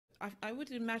I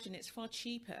would imagine it's far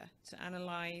cheaper to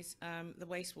analyze the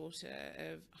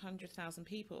wastewater of 100,000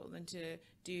 people than to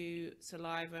do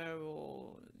saliva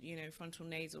or, you know, frontal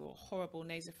nasal or horrible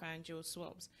nasopharyngeal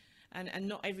swabs. And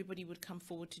not everybody would come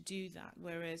forward to do that,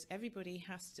 whereas everybody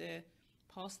has to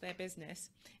pass their business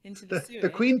into the sewage. The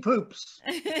queen poops.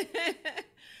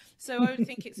 So I would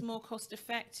think it's more cost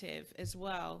effective as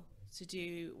well to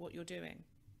do what you're doing.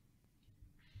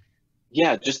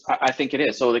 Yeah, I think it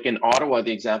is. So like in Ottawa,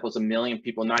 the example is 1 million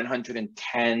people,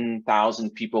 910,000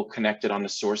 people connected on the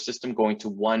sewer system going to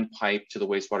one pipe to the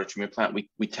wastewater treatment plant.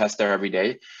 We test there every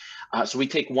day. So we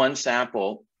take one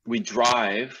sample, we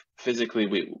drive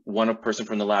physically, one person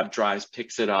from the lab drives,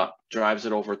 picks it up, drives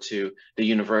it over to the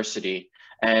university,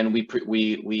 and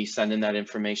we send in that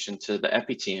information to the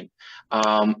epi team.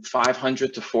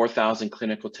 500 to 4,000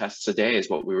 clinical tests a day is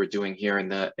what we were doing here in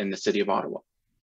the city of Ottawa.